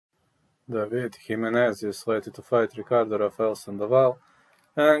David Jimenez is slated to fight Ricardo Rafael Sandoval.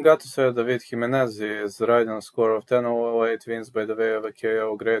 And got to say, David Jimenez is riding on a score of 10-08 wins by the way of a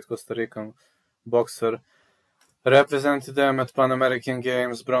KO. Great Costa Rican boxer. Represented them at Pan American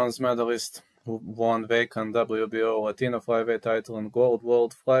Games, bronze medalist, who won vacant WBO Latino flyweight title and gold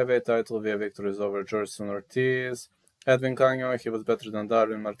world flyweight title via victories over Gerson Ortiz. Edwin Canio, he was better than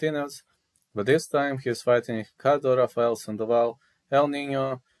Darwin Martinez, but this time he is fighting Ricardo Rafael Sandoval, El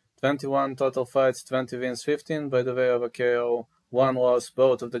Nino. 21 total fights, 20 wins, 15 by the way of a KO, 1 loss.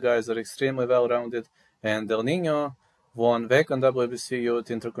 Both of the guys are extremely well-rounded, and El Nino won vacant WBC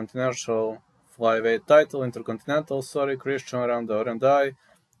Youth Intercontinental flyweight title, Christian Randai,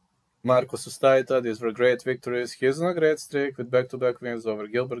 Marco Sustaita. These were great victories. He's on a great streak with back-to-back wins over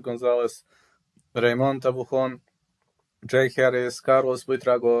Gilbert Gonzalez, Raymond Tabujon, Jake Harris, Carlos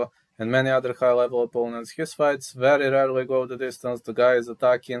Buitrago, and many other high-level opponents. His fights very rarely go the distance. The guy is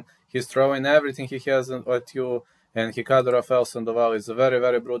attacking. He's throwing everything he has at you. And Ricardo Rafael Sandoval is a very,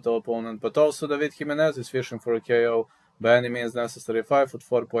 very brutal opponent. But also David Jimenez is fishing for a KO by any means necessary.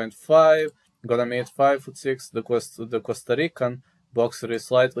 5'4.5". Gonna meet 5'6". The Costa Rican boxer is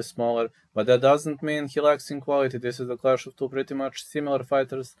slightly smaller, but that doesn't mean he lacks in quality. This is a clash of two pretty much similar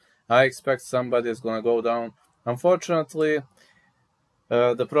fighters. I expect somebody is gonna go down. Unfortunately,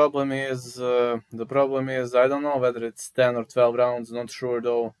 the problem is I don't know whether it's 10 or 12 rounds. Not sure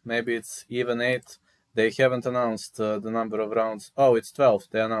though. Maybe it's even 8. They haven't announced the number of rounds. Oh, it's 12.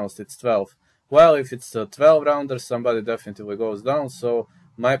 They announced it's 12. Well, if it's a 12 rounder, somebody definitely goes down. So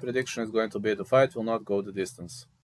my prediction is going to be the fight will not go the distance.